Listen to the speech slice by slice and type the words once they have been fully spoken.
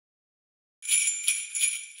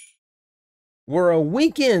We're a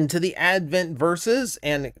week into the Advent verses,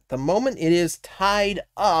 and at the moment it is tied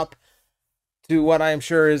up to what I'm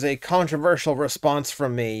sure is a controversial response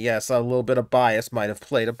from me. Yes, a little bit of bias might have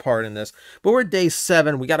played a part in this. But we're day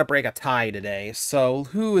 7. We got to break a tie today. So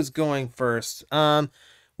who is going first?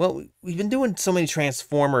 Well, we've been doing so many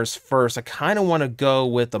Transformers first. I kind of want to go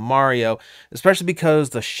with the Mario, especially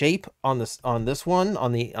because the shape on this one,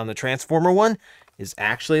 on the Transformer one, is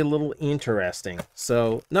actually a little interesting.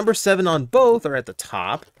 So number 7 on both are at the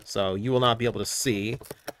top, so you will not be able to see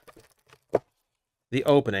the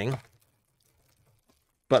opening.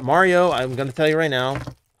 But Mario, I'm going to tell you right now,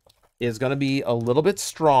 is going to be a little bit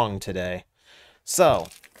strong today. So,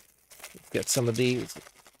 let's get some of these.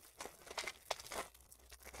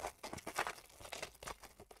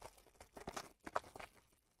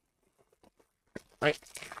 Right.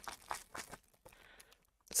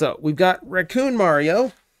 So, we've got Raccoon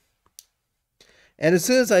Mario. And as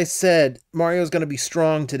soon as I said Mario's going to be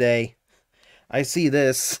strong today, I see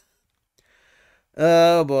this.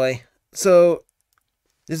 Oh boy. So,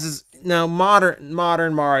 this is now modern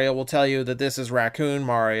Mario will tell you that this is Raccoon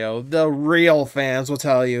Mario. The real fans will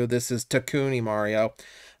tell you this is Takuni Mario.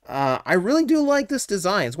 I really do like this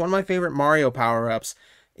design. It's one of my favorite Mario power-ups.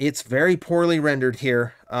 It's very poorly rendered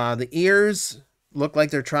here. The ears look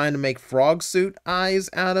like they're trying to make frog suit eyes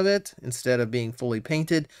out of it instead of being fully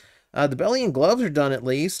painted. The belly and gloves are done at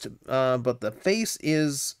least, but the face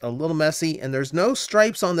is a little messy, and there's no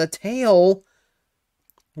stripes on the tail.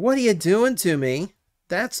 What are you doing to me?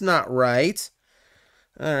 That's not right.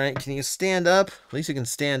 Alright, can you stand up? At least you can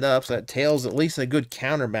stand up, so that tail's at least a good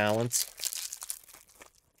counterbalance.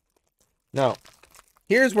 No.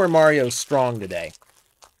 Here's where Mario's strong today.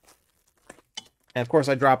 And of course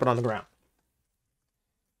I drop it on the ground.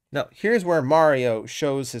 No, here's where Mario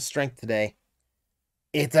shows his strength today.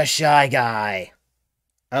 It's a Shy Guy.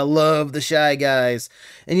 I love the Shy Guys.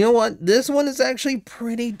 And you know what? This one is actually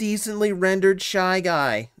pretty decently rendered Shy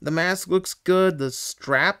Guy. The mask looks good. The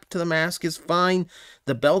strap to the mask is fine.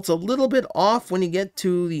 The belt's a little bit off when you get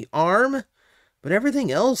to the arm. But everything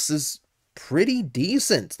else is pretty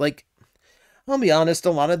decent. Like, I'll be honest,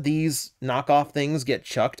 a lot of these knockoff things get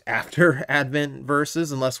chucked after Advent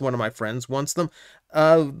verses, unless one of my friends wants them.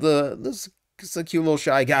 This is a cute little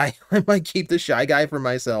Shy Guy. I might keep the Shy Guy for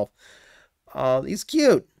myself. He's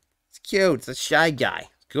cute. It's cute. It's a Shy Guy.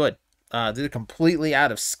 Good. They're completely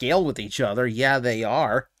out of scale with each other. Yeah, they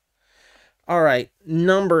are. Alright,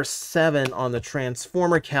 number 7 on the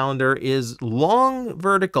Transformer calendar is Long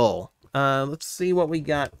Vertical. Let's see what we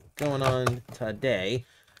got going on today.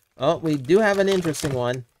 Oh, we do have an interesting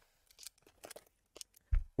one.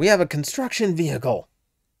 We have a construction vehicle.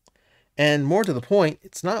 And more to the point,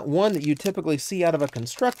 it's not one that you typically see out of a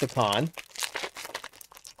Constructicon.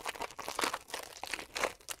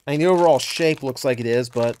 I mean, the overall shape looks like it is,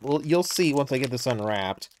 but you'll see once I get this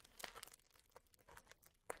unwrapped.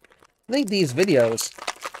 I think these videos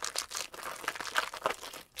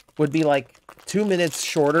would be like 2 minutes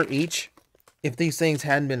shorter each if these things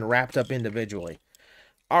hadn't been wrapped up individually.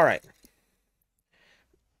 Alright.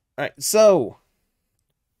 Alright, so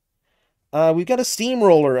we've got a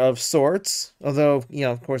steamroller of sorts, although, you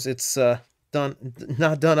know, of course, it's not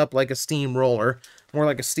done up like a steamroller, more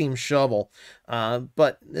like a steam shovel.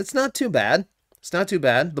 But it's not too bad. It's not too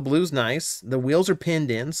bad. The blue's nice. The wheels are pinned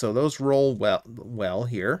in, so those roll well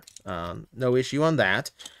here. No issue on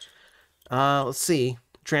that. Let's see.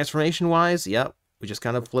 Transformation-wise, yep. We just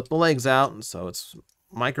kind of flip the legs out, and so it's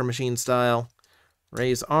Micro Machine style.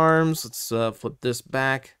 Raise arms. Let's flip this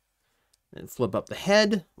back and flip up the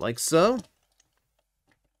head, like so.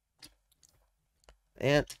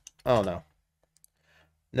 And, oh no.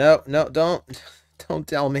 No, don't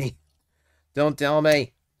tell me. Don't tell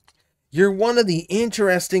me. You're one of the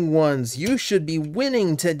interesting ones. You should be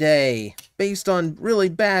winning today, based on really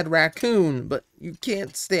bad Raccoon, but you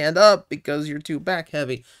can't stand up because you're too back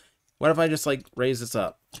heavy. What if I just, like, raise this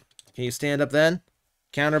up? Can you stand up then?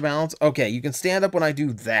 Counterbalance? Okay, you can stand up when I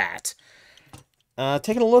do that.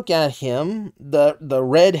 Taking a look at him, the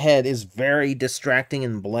red head is very distracting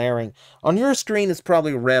and blaring. On your screen, it's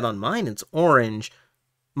probably red. On mine, it's orange.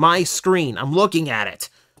 My screen, I'm looking at it.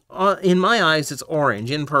 In my eyes, it's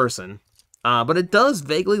orange in person. But it does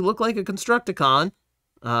vaguely look like a Constructicon,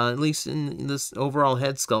 at least in this overall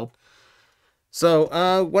head sculpt.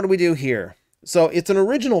 So, what do we do here? So, it's an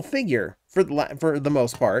original figure for the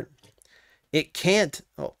most part. It can't,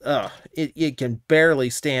 it can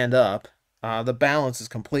barely stand up. The balance is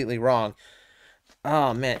completely wrong.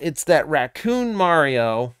 Oh, man, it's that Raccoon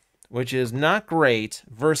Mario, which is not great,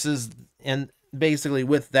 versus, and basically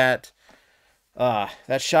with that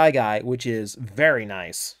Shy Guy, which is very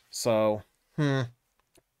nice. So, Okay,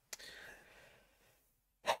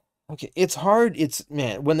 it's hard.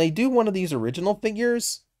 Man, when they do one of these original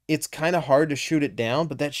figures, it's kind of hard to shoot it down,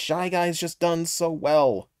 but that Shy Guy's just done so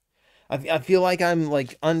well. I feel like I'm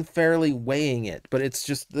like unfairly weighing it, but it's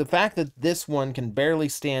just the fact that this one can barely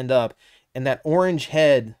stand up and that orange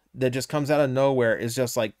head that just comes out of nowhere is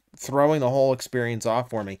just like throwing the whole experience off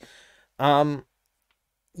for me.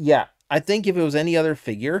 Yeah, I think if it was any other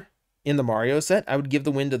figure in the Mario set, I would give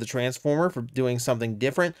the win to the Transformer for doing something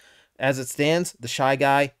different. As it stands, the Shy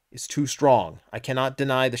Guy is too strong. I cannot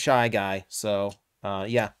deny the Shy Guy. So,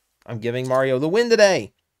 yeah, I'm giving Mario the win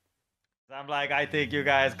today. I'm like, I think you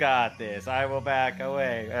guys got this. I will back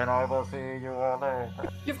away, and I will see you all later.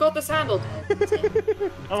 You've got this handled.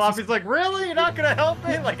 Alafi's like, really? You're not gonna help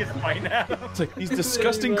me? Like, it's fine now. It's like these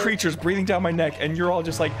disgusting creatures breathing down my neck, and you're all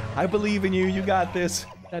just like, I believe in you. You got this.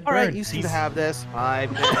 All right, you seem to have this.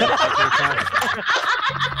 5 minutes.